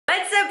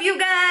you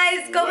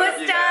guys? ¿Cómo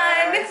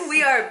están?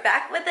 We are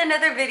back with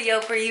another video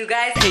for you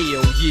guys. Hey,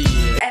 yo,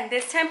 yeah. And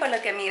this time, por lo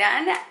que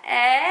miran,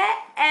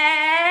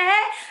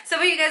 some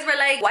of you guys were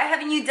like, why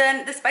haven't you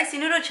done the spicy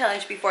noodle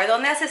challenge before?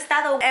 ¿Dónde has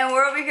estado? And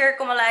we're over here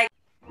como like,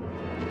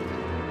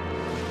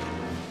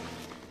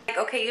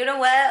 okay, you know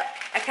what?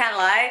 I can't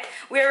lie.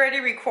 We already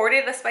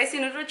recorded a spicy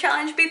noodle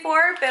challenge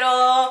before,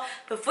 pero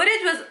the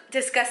footage was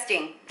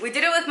disgusting. We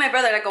did it with my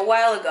brother like a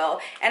while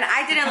ago, and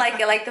I didn't like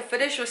it. Like, the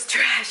footage was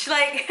trash.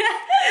 Like,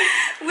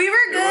 we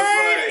were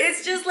good.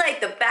 It's just like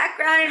the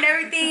background and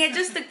everything. It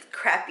just looked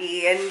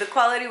crappy, and the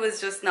quality was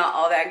just not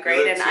all that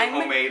great. And I'm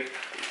homemade.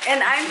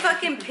 And I'm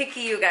fucking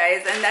picky, you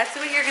guys, and that's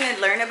what you're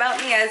gonna learn about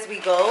me as we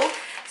go.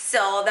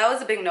 So that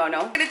was a big no-no.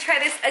 I'm gonna try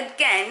this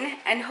again,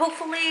 and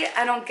hopefully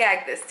I don't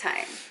gag this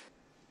time.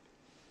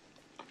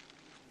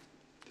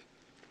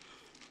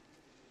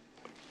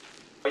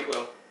 You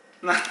will.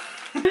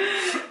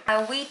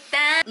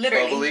 Agüita.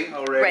 Literally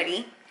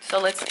ready. So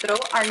let's throw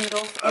our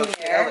noodles in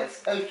there.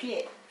 Oh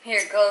shit.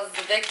 Here goes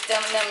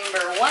victim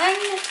number 1.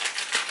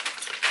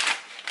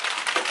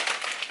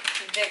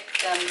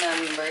 Victim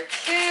number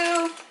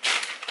 2.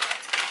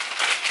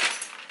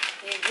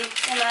 Y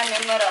víctima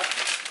número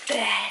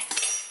 3.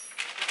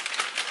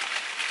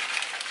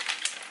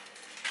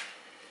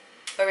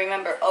 But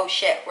remember, oh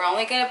shit, we're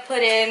only gonna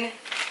put in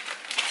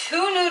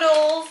 2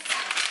 noodles.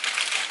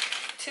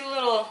 2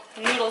 little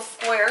noodle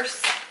squares,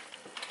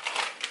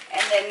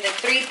 and then the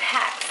 3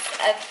 packs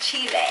of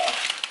chile.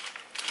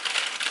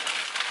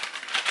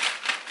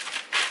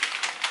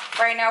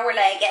 Right now we're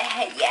like,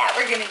 yeah,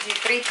 we're gonna do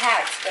 3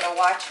 packs, but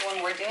watch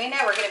when we're doing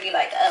it, we're gonna be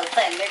like, oh,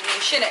 then maybe you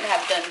shouldn't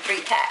have done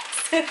 3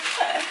 packs.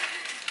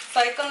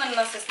 So ahí cuando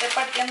nos esté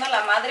partiendo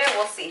la madre,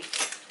 we'll see.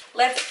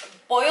 Let's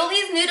boil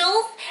these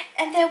noodles,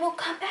 and then we'll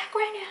come back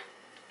right now.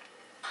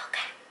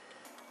 Okay.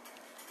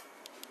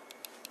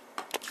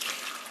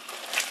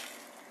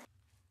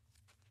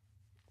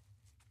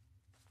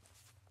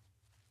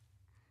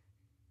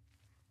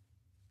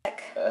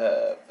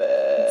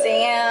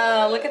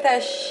 Damn, look at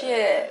that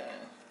shit.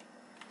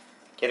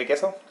 ¿Quiere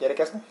queso? ¿Quiere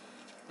queso?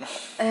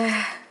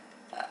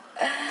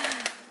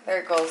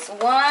 There goes 1.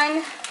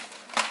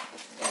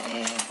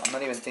 Damn, I'm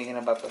not even thinking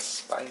about the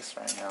spice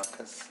right now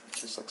because it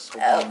just looks so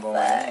Oh,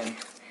 going in.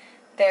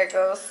 There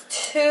goes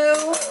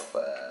 2.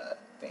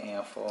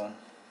 Damn, fool.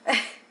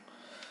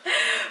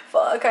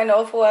 Fuck, I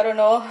know, fool. I don't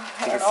know.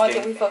 I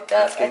think we fucked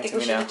up. I think we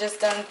should have now. just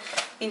done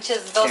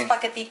pinches 2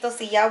 paquetitos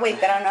y ya, güey.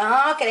 Pero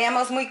no,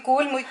 queríamos muy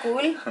cool, muy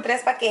cool.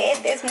 3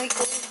 paquetes, muy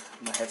cool.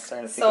 My head's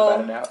starting to think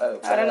about it now. Oh,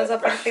 ahora nos va a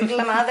partir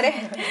la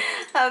madre.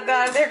 Oh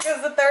god, there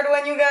goes the 3rd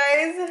one, you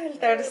guys. El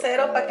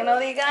tercero, para que no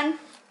digan.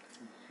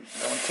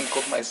 That one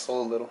tinkled my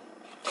soul a little.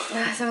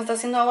 Se me está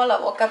haciendo agua la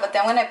boca, but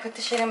then when I put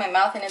the shit in my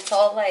mouth and it's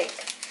all like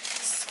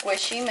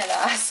squishy, me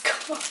da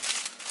asco.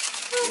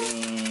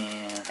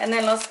 Damn. And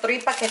then los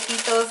 3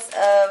 paquetitos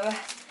of,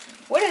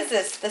 what is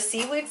this? The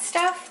seaweed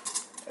stuff?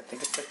 I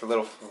think it's like the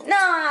little...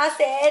 No,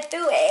 sé,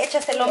 tú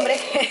echas el hombre. I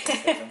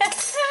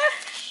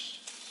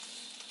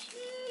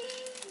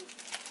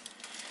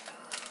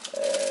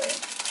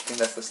think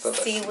that's the stuff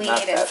that's Seaweed not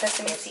and that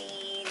sesame spicy.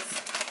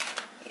 seeds.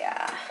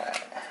 Yeah.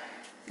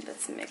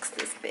 Let's mix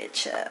this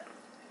bitch up.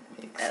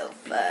 Oh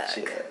fuck.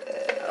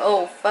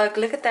 Oh fuck,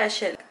 look at that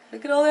shit.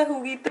 Look at all that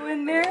juguito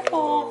in there.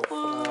 Oh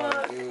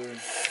fuck.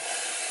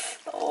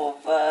 Oh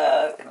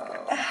fuck.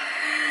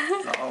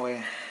 No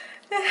way.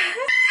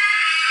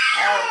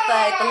 Oh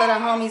fuck, the little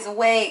homie's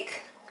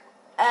awake.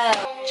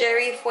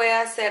 Jerry fue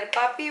a hacer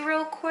papi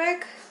real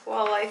quick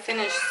while I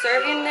finish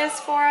serving this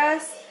for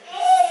us.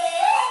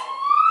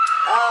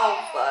 Oh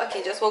fuck,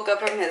 he just woke up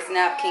from his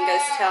nap. Can you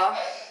guys tell?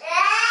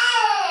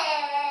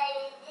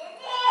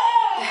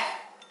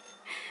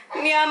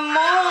 Mi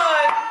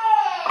amor.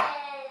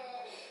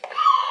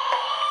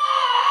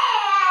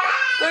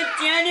 ¿Qué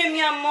tiene,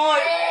 mi amor?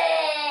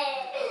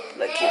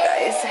 Look, you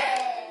guys.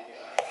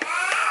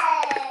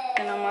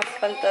 And nomás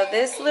falta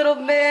this little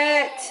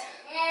bit.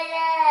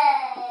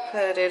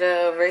 Put it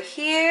over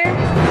here.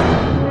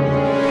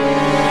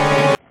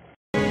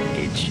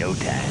 It's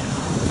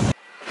showtime.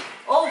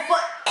 Oh,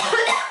 fuck.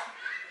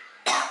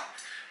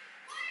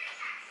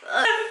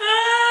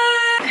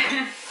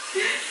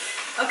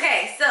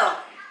 Okay, so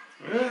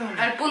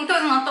el punto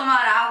es no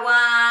tomar agua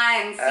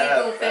and see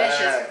who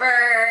finishes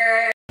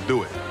first.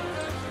 Do it.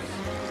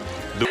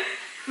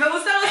 Me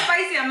gusta lo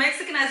spicy. I'm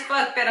Mexican as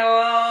fuck,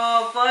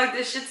 pero fuck,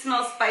 this shit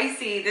smells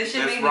spicy. This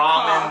shit made me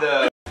cough.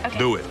 Okay.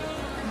 Do it.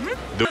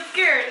 I'm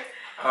scared.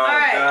 Oh,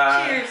 alright,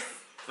 God. cheers.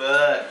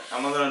 Fuck.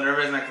 I'm a little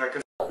nervous and I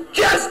can...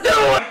 Just do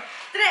it!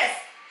 3.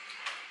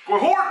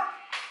 Mejor.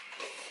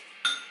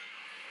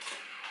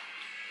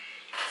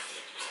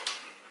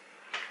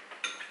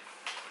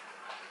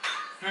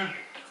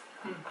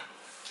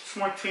 It's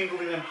more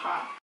tingly than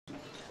hot.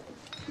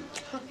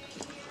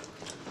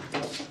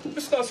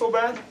 It's not so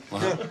bad.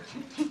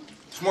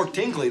 It's more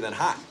tingly than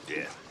hot.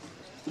 Yeah.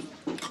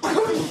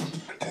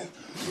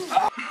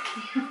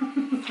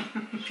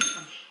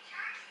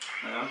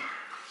 Yeah.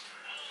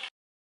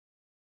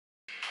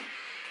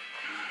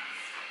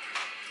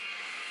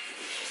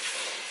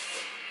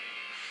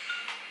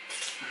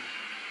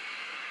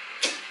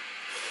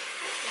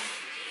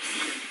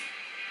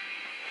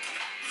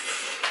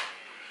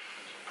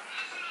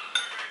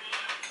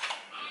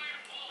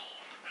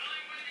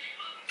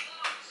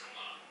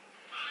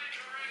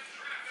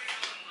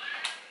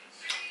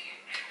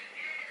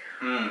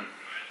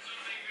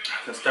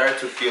 I started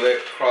to feel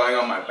it crawling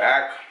on my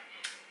back.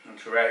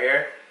 Into right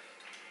here.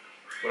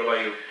 What about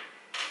you?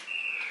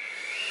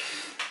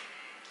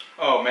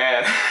 Oh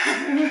man.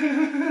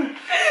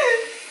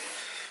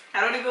 I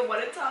don't even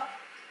want to talk.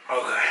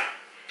 Okay.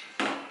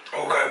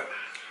 Okay.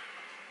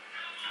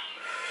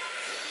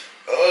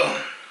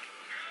 Oh.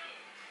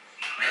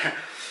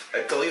 I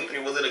told you 3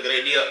 wasn't a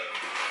good idea.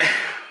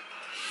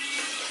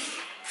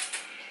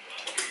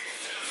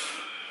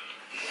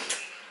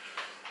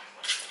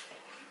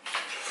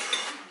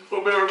 We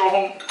better go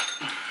home.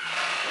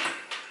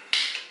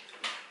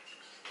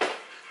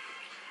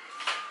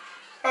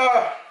 I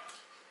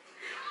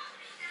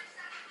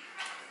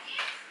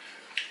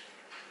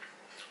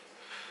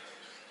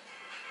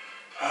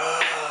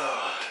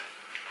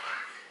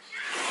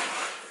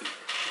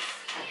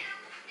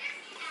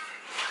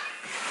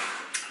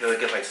feel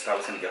like if I stop,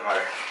 it's gonna get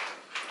hotter.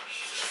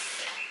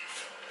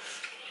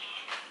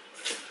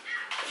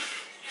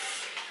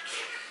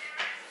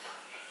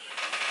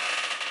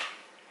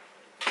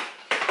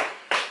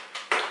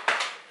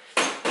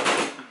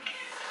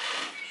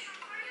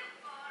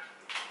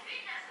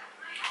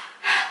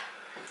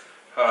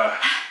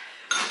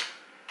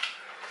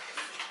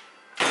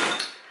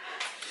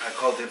 I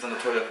called dibs on the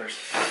toilet first.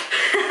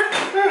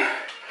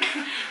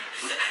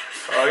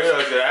 Oh, you know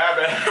what's gonna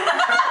happen.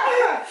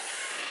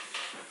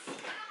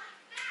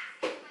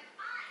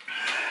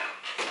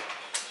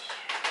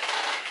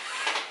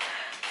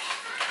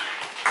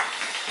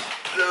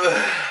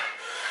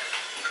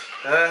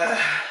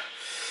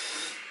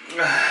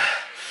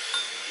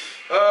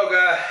 Oh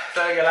God,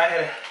 starting to get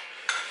lightheaded.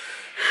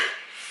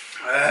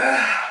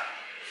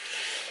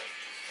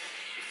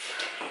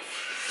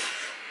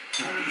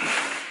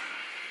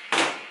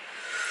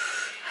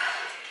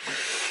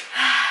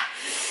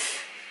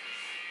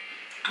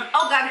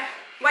 Oh God,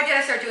 why did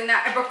I start doing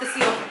that? I broke the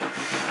seal.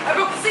 I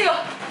broke the seal.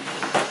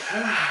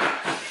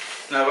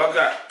 Now I've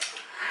got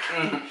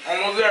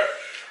almost there.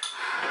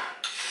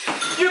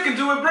 You can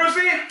do it,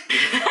 Brucey. You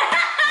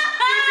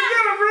can do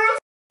it, Bruce.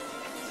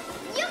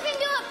 You can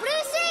do it,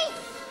 Brucey!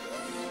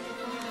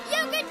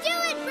 You can do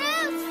it,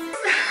 Bruce!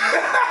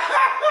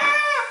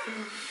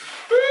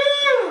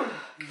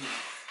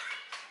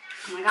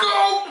 Oh my God. Go,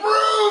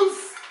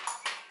 Bruce!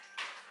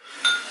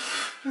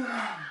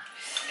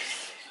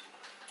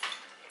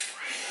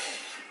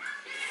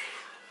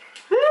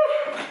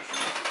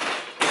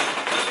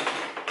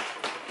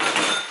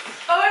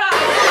 Oh my God.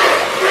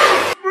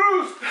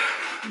 Bruce!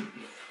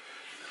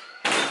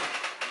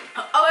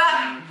 Oh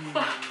God.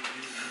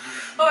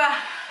 Oh God.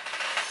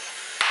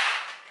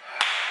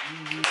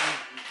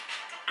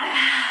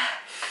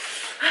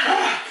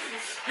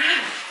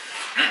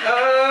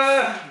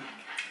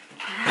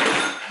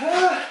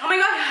 Oh my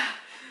God.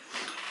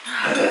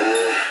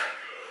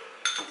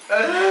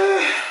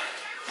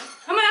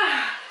 Oh my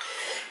God.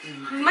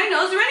 Is my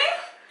nose running?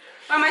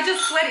 Or am I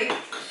just sweaty?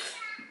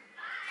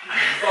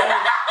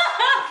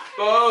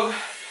 Oh,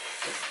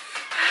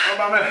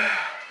 mama.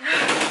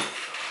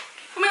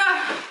 Oh my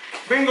God.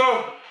 Bingo!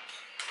 Oh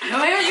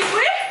my God, you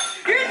quit?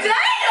 You're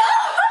dying!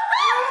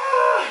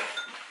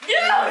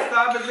 Dude!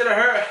 Stop, it's gonna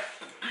hurt.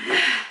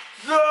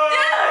 No!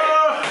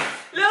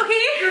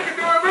 Loki! You can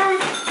do it,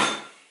 Bruce!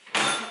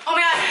 Oh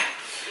my God.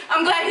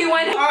 I'm glad he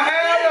won. Oh,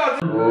 hell no!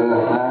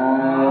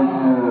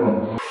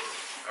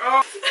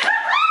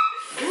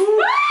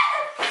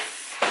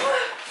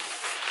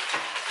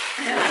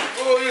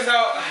 Oh, he's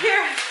out.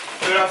 Here.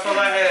 Dude, I'm so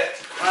lightheaded.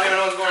 I don't even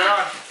know what's going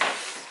on.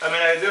 I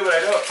mean, I do, but I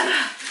don't.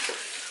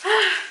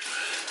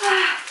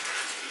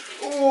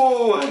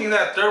 Ooh, I think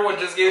that third one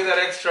just gave that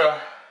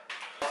extra.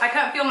 I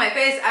can't feel my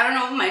face. I don't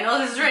know if my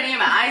nose is running and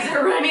my eyes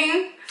are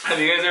running. Have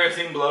you guys ever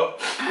seen blow?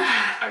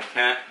 I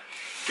can't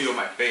feel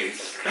my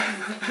face.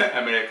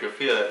 I mean, I can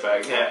feel it, but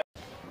I can't.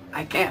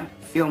 I can't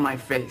feel my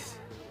face.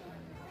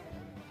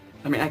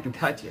 I mean, I can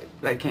touch it,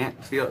 but I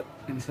can't feel it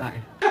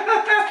inside.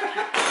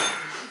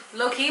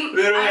 Low-key, I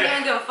Literally.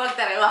 don't give a fuck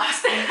that I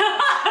lost.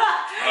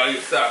 Oh,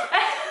 you suck.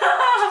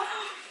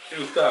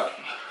 You suck.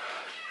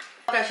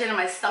 That shit in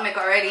my stomach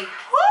already.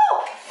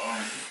 Woo!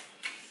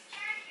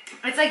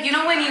 It's like, you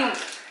know when you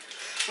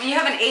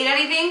haven't ate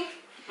anything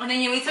and then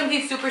you eat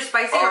something super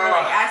spicy or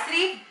like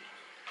acidy?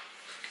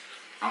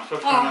 I'm still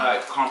trying to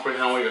like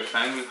comprehend what you're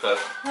saying because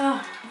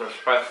the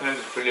spiciness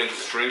is pretty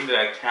extreme that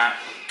I can't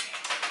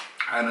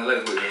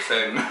analyze what you're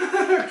saying.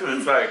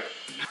 It's like...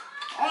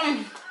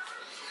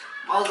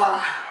 Oh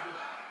God.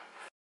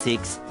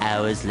 6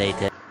 hours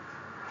later.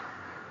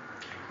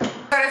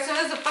 But as soon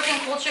as the fucking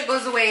cold shit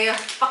goes away, it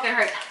fucking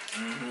hurt.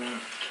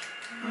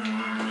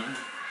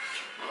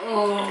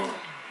 Oh.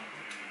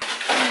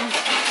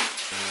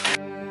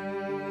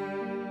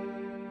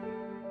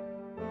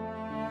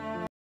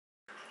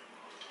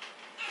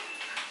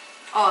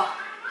 Oh.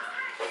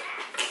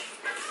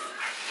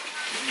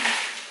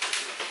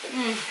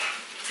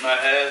 My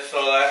head is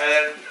so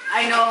lightheaded.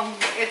 I know.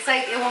 It's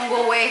like it won't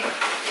go away.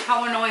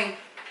 How annoying.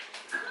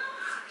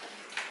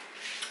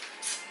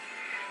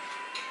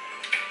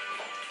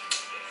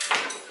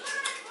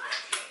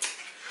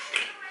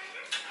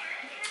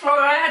 Oh,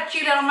 I had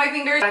chili on my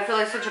fingers. I feel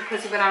like such a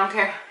pussy, but I don't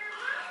care.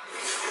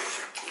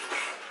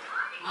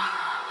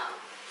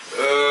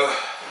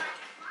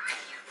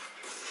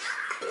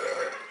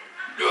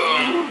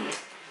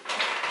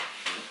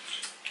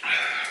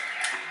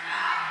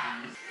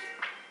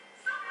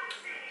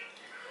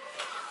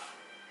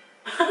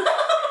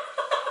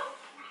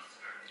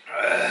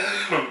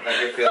 I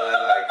can feel it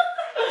like.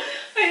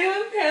 Are you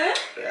okay?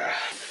 Yeah.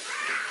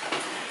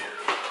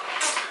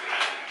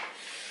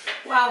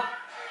 Wow.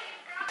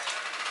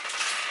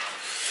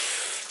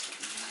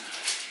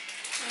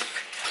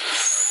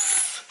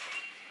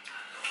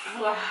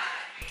 Wow.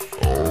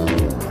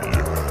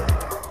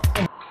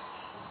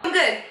 I'm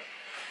good.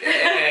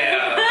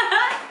 Yeah.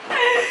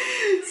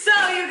 So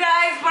you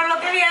guys, por lo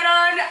que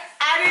vieron,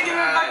 I didn't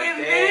even fucking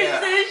finish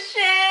this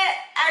shit.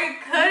 I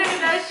couldn't.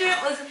 That shit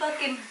was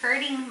fucking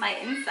hurting my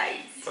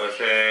insides. I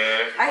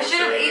should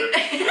have eaten.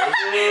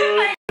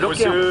 I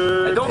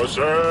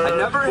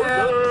never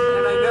have,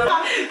 and I never.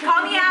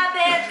 Call me out,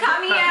 bitch. Call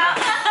me out.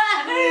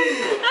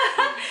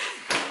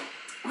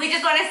 We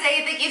just want to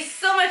say thank you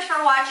so much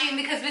for watching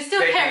because we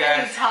still can't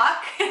really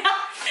talk.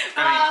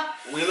 I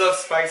mean, we love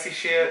spicy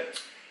shit.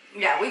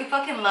 Yeah, we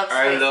fucking love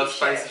spicy shit. I love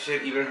spicy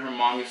shit. Even her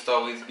mom used to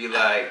always be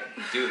like,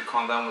 dude,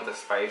 calm down with the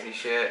spicy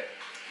shit.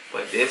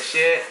 But this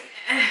shit.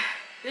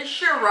 This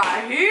shit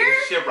right here.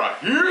 This shit right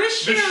here.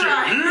 This shit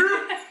right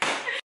here.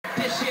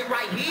 This shit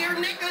right here,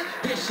 nigga.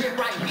 This shit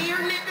right here,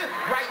 nigga.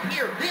 Right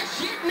here. This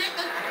shit,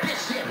 nigga.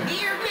 This shit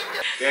here,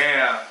 nigga.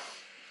 Damn.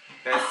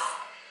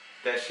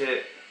 That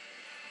shit.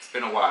 It's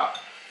been a while.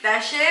 That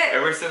shit.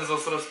 Ever since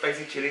those little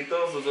spicy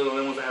chilitos, those are the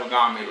only ones that have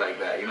got me like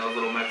that. You know, those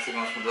little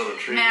Mexicans from the little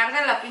tree. Me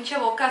arde la pinche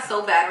boca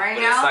so bad right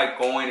But now. it's like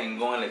going and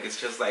going. Like, it's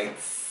just like.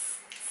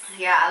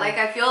 Yeah, like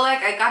I feel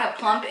like I got a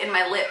plump in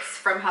my lips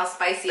from how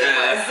spicy it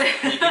was.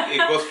 It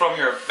goes from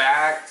your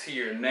back to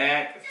your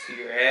neck to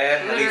your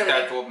head. Literally. At least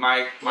that's what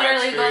my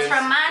Literally experience. goes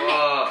from my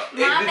neck,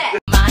 my back.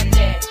 My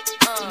neck,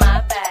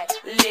 my back,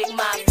 lick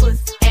my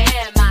pussy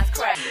and my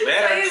crack.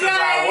 Better you since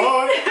I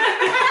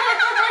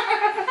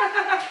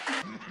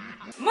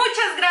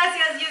Muchas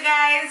gracias, you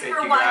guys, Thank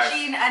for you,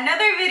 watching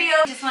another video.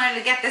 Just wanted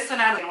to get this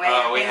one out of the way.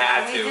 Oh, we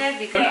had We to. did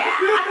because,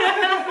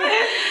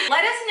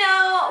 Let us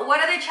know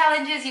what other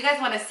challenges you guys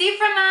want to see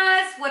from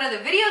us. What other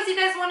videos you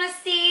guys want to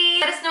see.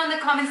 Let us know in the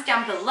comments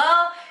down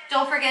below.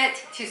 Don't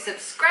forget to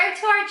subscribe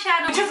to our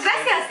channel. Muchas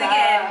gracias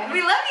again.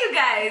 We love you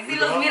guys. Y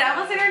los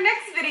miramos in our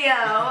next video.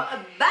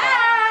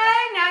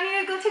 Bye. Now I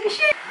need to go take a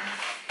shit.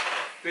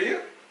 Do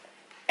you?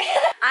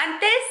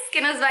 Antes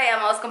que nos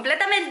vayamos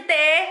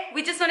completamente,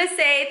 we just want to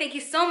say thank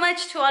you so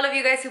much to all of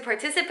you guys who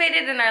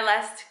participated in our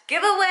last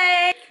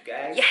giveaway.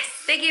 Guys. Yes,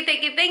 thank you,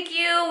 thank you, thank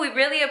you. We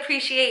really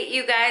appreciate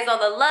you guys, all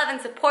the love and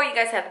support you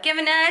guys have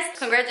given us.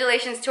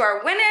 Congratulations to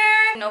our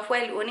winner. No fue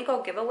el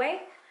único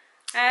giveaway.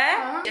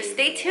 Just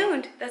stay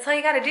tuned. That's all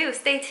you gotta do.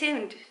 Stay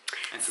tuned.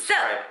 And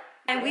subscribe.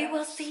 And we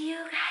will see you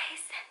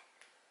guys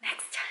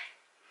next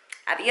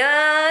time.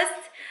 Adios.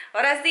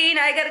 Ahora sí,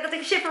 now I gotta go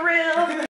take a shit for real.